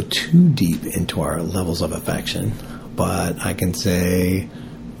know to go too deep into our levels of affection, but I can say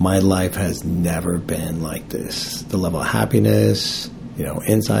my life has never been like this. The level of happiness, you know,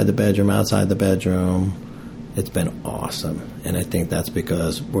 inside the bedroom, outside the bedroom, it's been awesome. And I think that's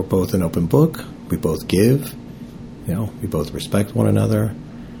because we're both an open book. We both give, you know, we both respect one another,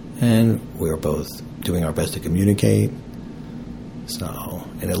 and we're both doing our best to communicate. So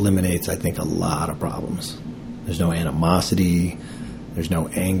it eliminates, I think, a lot of problems. There's no animosity. There's no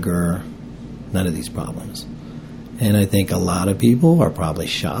anger. None of these problems. And I think a lot of people are probably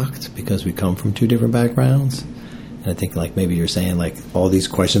shocked because we come from two different backgrounds. And I think, like, maybe you're saying, like, all these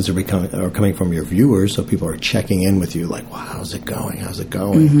questions are coming from your viewers, so people are checking in with you, like, wow, how's it going? How's it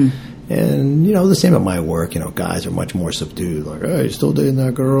going? Mm-hmm. And, you know, the same at my work, you know, guys are much more subdued, like, hey, you still dating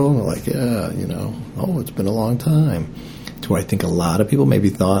that girl? And they're like, yeah, you know, oh, it's been a long time. To where I think a lot of people maybe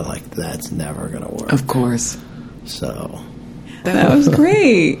thought, like, that's never going to work. Of course. So... That was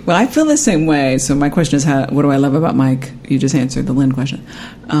great. Well, I feel the same way. So my question is, what do I love about Mike? You just answered the Lynn question.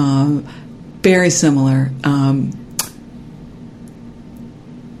 Very similar.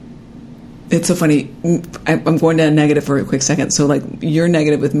 It's so funny. I'm going to negative for a quick second. So, like, your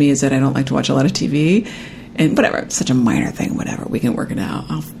negative with me is that I don't like to watch a lot of TV. And whatever, it's such a minor thing, whatever. We can work it out.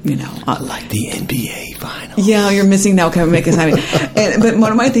 I like the NBA finals. Yeah, you're missing now. Can we make us happy? But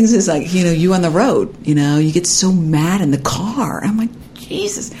one of my things is, like, you know, you on the road, you know, you get so mad in the car. I'm like,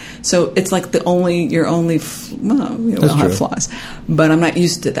 Jesus. So it's like well, you know, we all have flaws. But I'm not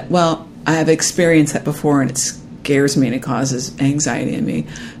used to that. Well, I have experienced that before, and it scares me, and it causes anxiety in me.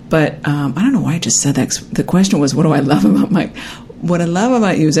 But I don't know why I just said that. The question was, what do I love about Mike? What I love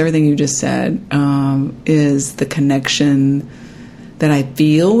about you is everything you just said, is the connection that I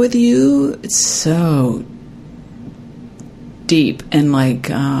feel with you. It's so deep and, like,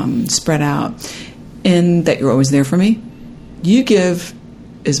 spread out, in that you're always there for me. You give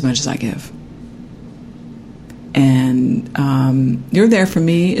as much as I give. And you're there for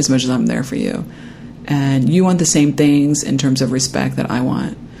me as much as I'm there for you. And you want the same things in terms of respect that I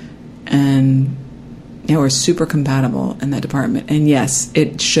want. And... yeah, we're super compatible in that department. And yes,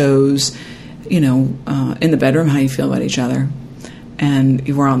 it shows, you know, in the bedroom how you feel about each other. And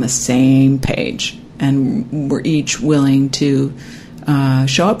we're on the same page. And we're each willing to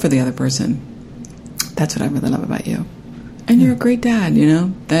show up for the other person. That's what I really love about you. And you're a great dad, you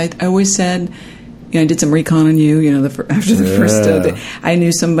know. I always said, you know, I did some recon on you, you know, after the first day. I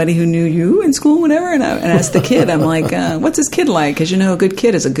knew somebody who knew you in school, whatever, and I asked the kid, I'm like, what's this kid like? Because, you know, a good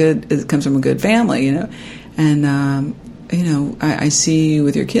kid it comes from a good family, you know. And, you know, I see you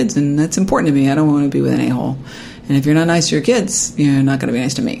with your kids, and that's important to me. I don't want to be with an a-hole. And if you're not nice to your kids, you're not going to be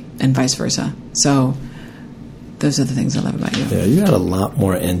nice to me, and vice versa. So those are the things I love about you. Yeah, you had a lot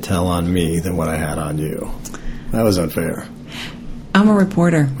more intel on me than what I had on you. That was unfair. I'm a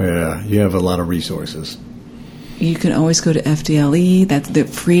reporter. Yeah, you have a lot of resources. You can always go to FDLE. That's the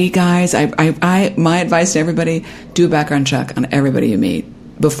free, guys. My advice to everybody, do a background check on everybody you meet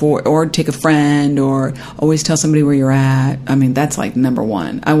before, or take a friend, or always tell somebody where you're at. I mean, that's like number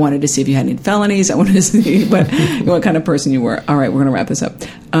one. I wanted to see if you had any felonies. I wanted to see what kind of person you were. All right, we're going to wrap this up.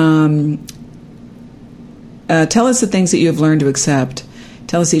 Tell us the things that you have learned to accept.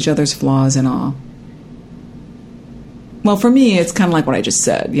 Tell us each other's flaws and all. Well, for me, it's kind of like what I just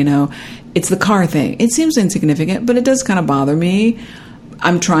said, you know. It's the car thing. It seems insignificant, but it does kind of bother me.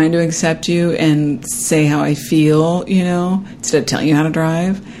 I'm trying to accept you and say how I feel, you know, instead of telling you how to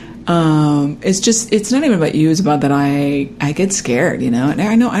drive. It's not even about you. It's about that I get scared, you know. And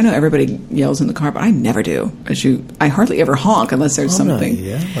I know everybody yells in the car, but I never do. I hardly ever honk unless there's something.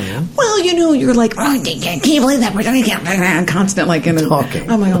 Yeah. Well, you know, you're like, oh, can you believe that? I'm constant, like, in talking.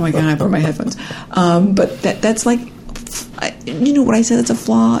 I'm like, oh my God, I put my headphones. But that's like, you know what I said? It's a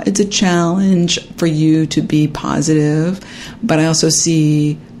flaw. It's a challenge for you to be positive. But I also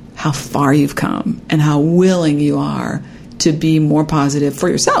see how far you've come and how willing you are to be more positive for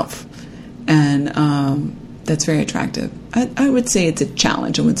yourself. And that's very attractive. I would say it's a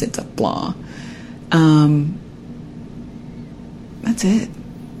challenge. I wouldn't say it's a flaw. That's it.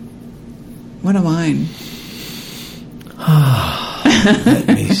 What am I? Let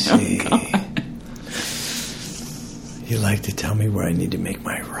me see. Oh, You like to tell me where I need to make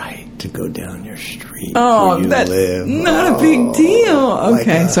my right to go down your street. Oh, where you that's live. not a big deal.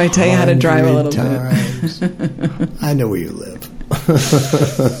 Okay, so I tell you how to drive a little bit. I know where you live.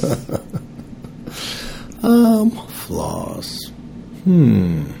 Flaws.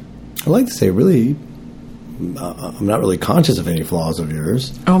 I like to say, really, I'm not really conscious of any flaws of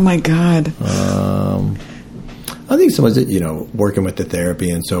yours. Oh my God. I think someone's, working with the therapy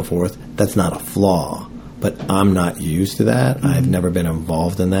and so forth, that's not a flaw. But I'm not used to that. Mm-hmm. I've never been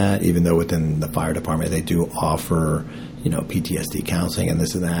involved in that, even though within the fire department they do offer, PTSD counseling and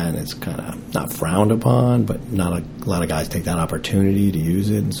this and that, and it's kind of not frowned upon, but not a lot of guys take that opportunity to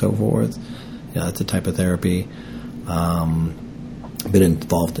use it and so forth. That's a type of therapy. Been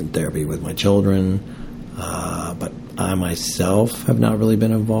involved in therapy with my children, but I myself have not really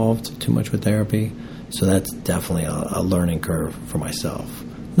been involved too much with therapy. So that's definitely a learning curve for myself.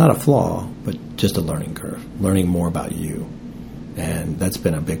 Not a flaw, but just a learning curve. Learning more about you. And that's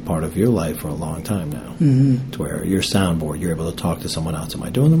been a big part of your life for a long time now. Mm-hmm. To where your soundboard, you're able to talk to someone else. Am I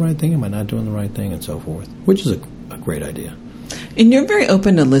doing the right thing? Am I not doing the right thing? And so forth. Which is a great idea. And you're very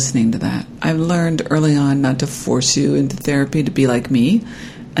open to listening to that. I've learned early on not to force you into therapy to be like me.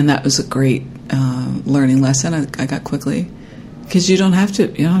 And that was a great learning lesson I got quickly. Because you don't have to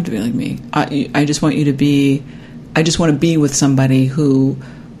be like me. I just want you to be, I just want to be with somebody who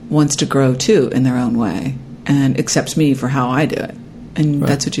wants to grow too in their own way and accepts me for how I do it. And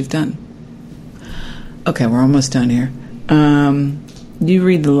That's what you've done. Okay, we're almost done here. You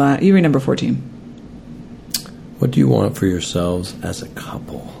read number 14. What do you want for yourselves as a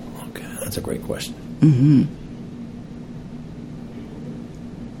couple? Okay, that's a great question. Mm-hmm.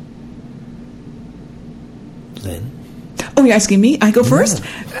 Lynn? Oh, you're asking me? I go first?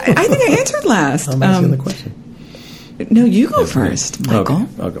 I think I answered last. I'm asking the question. No, you go first, Michael. Okay,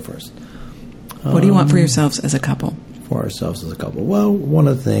 I'll go first. What do you want for yourselves as a couple? For ourselves as a couple? Well, one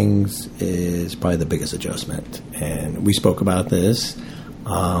of the things is probably the biggest adjustment. And we spoke about this.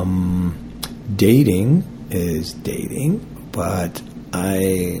 Dating is dating, but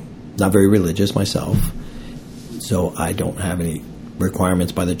I'm not very religious myself. So I don't have any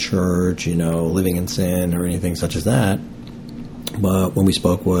requirements by the church, living in sin or anything such as that. But when we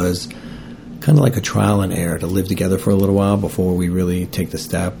spoke was kind of like a trial and error to live together for a little while before we really take the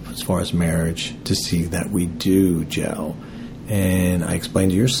step as far as marriage to see that we do gel. And I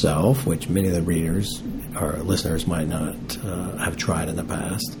explained to yourself, which many of the readers or listeners might not have tried in the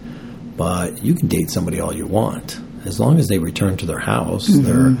past, but you can date somebody all you want. As long as they return to their house,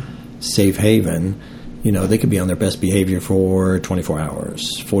 their safe haven, they could be on their best behavior for 24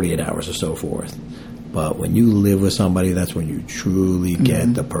 hours, 48 hours or so forth. But when you live with somebody, that's when you truly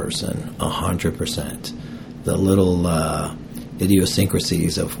get the person, 100%. The little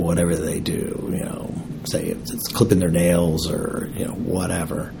idiosyncrasies of whatever they do, say it's clipping their nails or,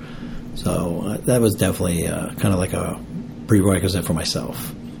 whatever. So that was definitely kind of like a prerequisite for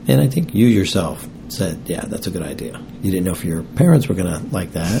myself. And I think you yourself said, yeah, that's a good idea. You didn't know if your parents were going to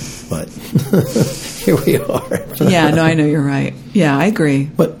like that, but here we are. Yeah, no, I know you're right. Yeah, I agree.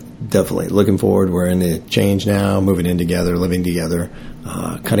 But definitely looking forward. We're in the change now, moving in together, living together,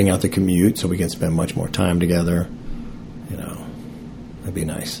 cutting out the commute so we can spend much more time together. That'd be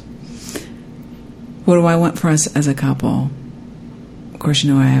nice. What do I want for us as a couple? Of course,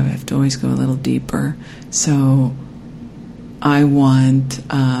 I have to always go a little deeper. So I want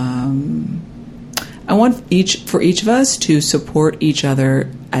for each of us to support each other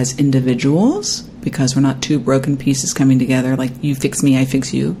as individuals, because we're not two broken pieces coming together like you fix me, I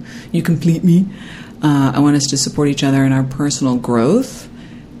fix you, you complete me. I want us to support each other in our personal growth.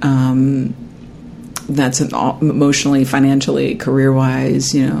 That's emotionally, financially,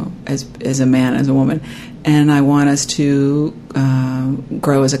 career-wise, as a man, as a woman. And I want us to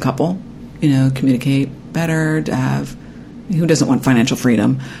grow as a couple, communicate better, to have, who doesn't want financial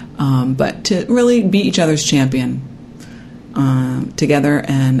freedom, but to really be each other's champion. Together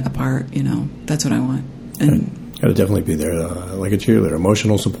and apart, that's what I want. And got to definitely be there, like a cheerleader,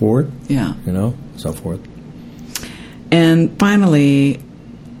 emotional support. Yeah, so forth. And finally,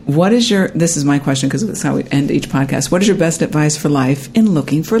 this is my question because it's how we end each podcast. What is your best advice for life in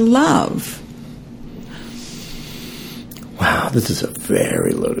looking for love? Wow, this is a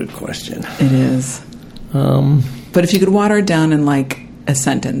very loaded question. It is. But if you could water it down in like a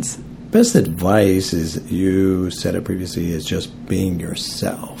sentence. Best advice is, you said it previously, is just being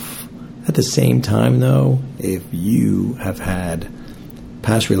yourself. At the same time, though, if you have had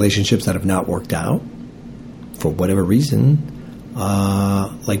past relationships that have not worked out for whatever reason,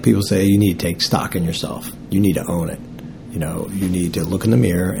 like people say, you need to take stock in yourself. You need to own it. You need to look in the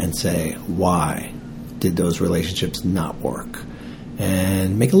mirror and say, why? did those relationships not work?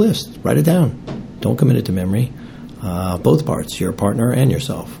 And make a list. Write it down. Don't commit it to memory. Both parts, your partner and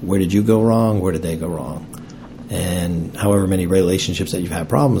yourself. Where did you go wrong? Where did they go wrong? And however many relationships that you've had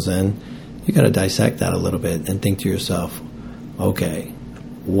problems in, you got to dissect that a little bit and think to yourself, okay,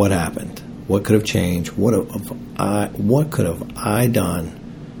 what happened? What could have changed? What could have I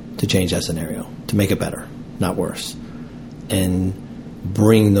done to change that scenario, to make it better, not worse? And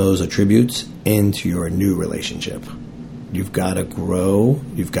bring those attributes into your new relationship. You've got to grow.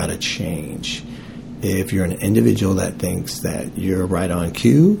 You've got to change. If you're an individual that thinks that you're right on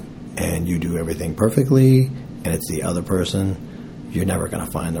cue and you do everything perfectly and it's the other person, you're never going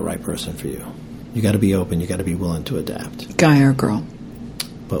to find the right person for you. You got to be open. You got to be willing to adapt. Guy or girl?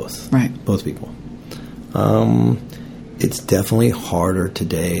 Both. Right. Both people. It's definitely harder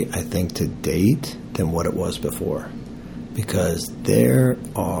today, I think, to date than what it was before. Because there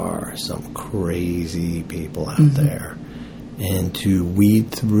are some crazy people out there. And to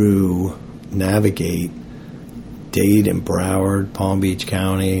weed through, navigate, Dade and Broward, Palm Beach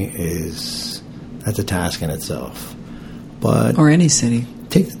County, that's a task in itself. But or any city.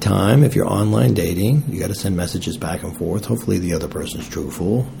 Take the time. If you're online dating, you got to send messages back and forth. Hopefully the other person's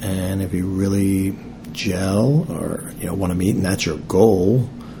truthful. And if you really gel or want to meet and that's your goal,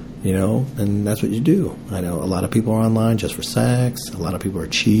 then that's what you do. I know a lot of people are online just for sex. A lot of people are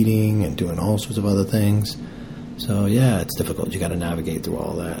cheating and doing all sorts of other things. So, yeah, it's difficult. You got to navigate through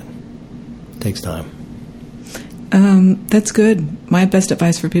all that. It takes time. That's good. My best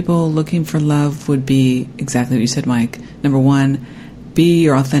advice for people looking for love would be exactly what you said, Mike. Number one, be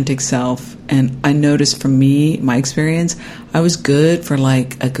your authentic self. And I noticed from me, my experience, I was good for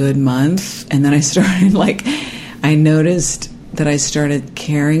like a good month. And then I started I noticed that I started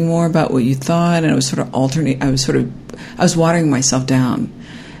caring more about what you thought. And I was sort of I was watering myself down.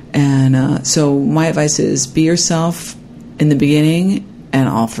 And so my advice is be yourself in the beginning and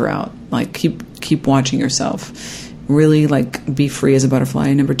all throughout. Keep watching yourself. Really be free as a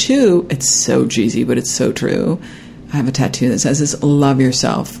butterfly. Number two, it's so cheesy, but it's so true. I have a tattoo that says this: love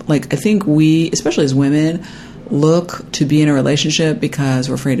yourself. I think we, especially as women, look to be in a relationship because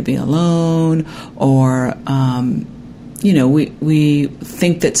we're afraid of being alone, or we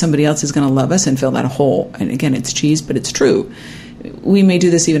think that somebody else is going to love us and fill that hole. And again, it's cheese, but it's true. We may do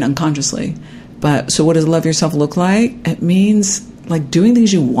this even unconsciously. But so what does love yourself look like? It means doing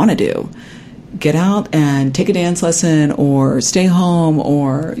things you want to do. Get out and take a dance lesson, or stay home,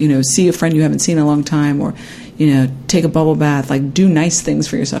 or see a friend you haven't seen in a long time, or take a bubble bath. Do nice things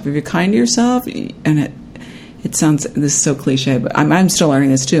for yourself. If you're kind to yourself, and it sounds, this is so cliche, but I'm still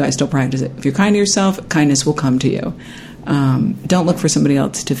learning this too. I still practice it. If you're kind to yourself, kindness will come to you. Don't look for somebody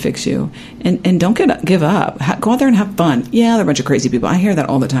else to fix you, and don't give up. Go out there and have fun. Yeah, they're a bunch of crazy people. I hear that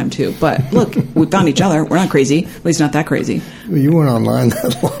all the time too. But look, we found each other. We're not crazy. At least not that crazy. Well, you weren't online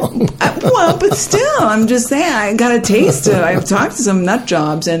that long. Well, but still, I'm just saying. I got a taste. I've talked to some nut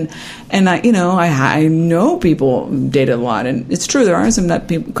jobs, and I know people dated a lot, and it's true there are some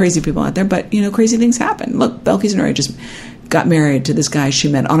crazy people out there. But crazy things happen. Look, Belkis and Roy just got married to this guy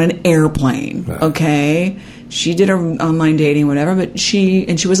she met on an airplane. Right. Okay. She did her online dating, whatever, but she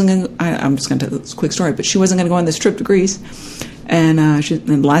wasn't going to, I'm just going to tell this quick story, but she wasn't going to go on this trip to Greece. And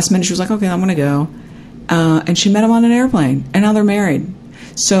the last minute she was like, okay, I'm going to go. And she met him on an airplane, and now they're married.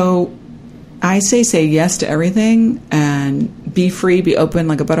 So I say yes to everything, and be free, be open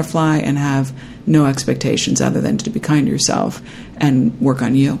like a butterfly, and have no expectations other than to be kind to yourself and work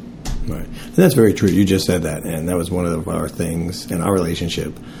on you. Right. And that's very true. You just said that, and that was one of our things in our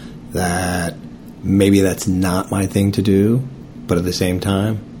relationship, that maybe that's not my thing to do, but at the same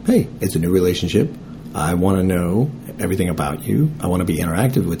time, hey, it's a new relationship. I want to know everything about you. I want to be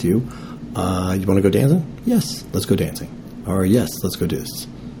interactive with you. You want to go dancing? Yes, let's go dancing. Or yes, let's go do this.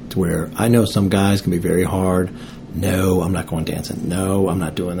 To where I know some guys can be very hard. No, I'm not going dancing. No, I'm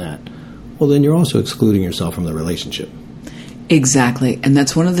not doing that. Well, then you're also excluding yourself from the relationship. Exactly. And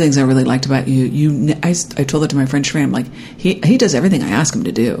that's one of the things I really liked about you. I told it to my friend Shrey. I'm like, he does everything I ask him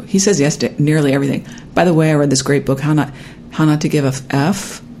to do. He says yes to nearly everything. By the way, I read this great book, How Not to Give a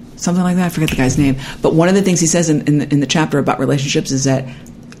F, something like that. I forget the guy's name. But one of the things he says in the chapter about relationships is that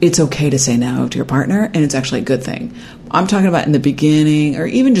it's okay to say no to your partner, and it's actually a good thing. I'm talking about in the beginning, or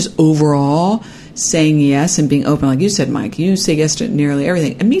even just overall, saying yes and being open. Like you said, Mike, you say yes to nearly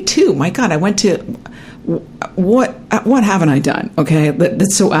everything. And me too. My God, I went to... What haven't I done? Okay,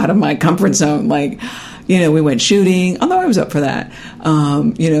 that's so out of my comfort zone. we went shooting, although I was up for that.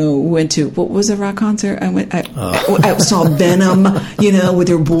 We went to, what was a rock concert? I saw Venom, with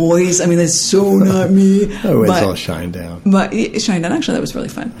your boys. I mean, that's so not me. Oh, it's all Shinedown. But Shinedown, actually, that was really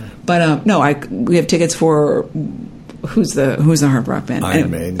fun. But we have tickets for, who's the hard rock band?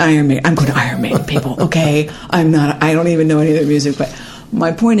 Iron Maiden. I'm going to Iron Maiden, people, okay? I don't even know any of their music, but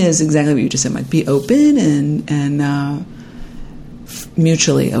my point is exactly what you just said, Mike. Be open and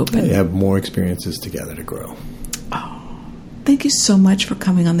mutually open. You have more experiences together to grow. Oh, thank you so much for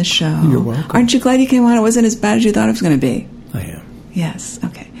coming on the show. You're welcome. Aren't you glad you came on? It wasn't as bad as you thought it was going to be. I am. Yes,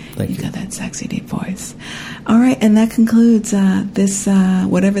 okay. Thank you. You got that sexy deep voice. All right, and that concludes this,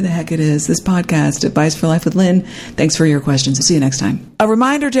 whatever the heck it is, this podcast, Advice for Life with Lynn. Thanks for your questions. I'll see you next time. A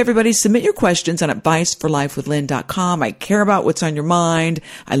reminder to everybody, submit your questions on adviceforlifewithlynn.com. I care about what's on your mind.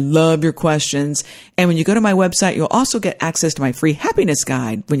 I love your questions. And when you go to my website, you'll also get access to my free happiness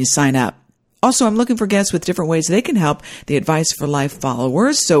guide when you sign up. Also, I'm looking for guests with different ways they can help the Advice for Life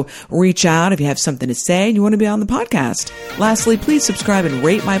followers. So reach out if you have something to say and you want to be on the podcast. Lastly, please subscribe and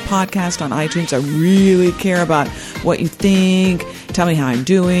rate my podcast on iTunes. I really care about what you think. Tell me how I'm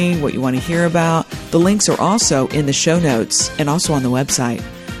doing, what you want to hear about. The links are also in the show notes and also on the website.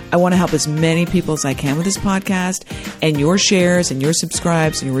 I want to help as many people as I can with this podcast, and your shares and your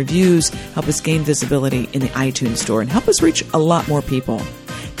subscribes and your reviews help us gain visibility in the iTunes store and help us reach a lot more people.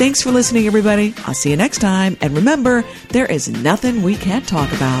 Thanks for listening, everybody. I'll see you next time. And remember, there is nothing we can't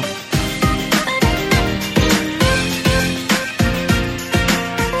talk about.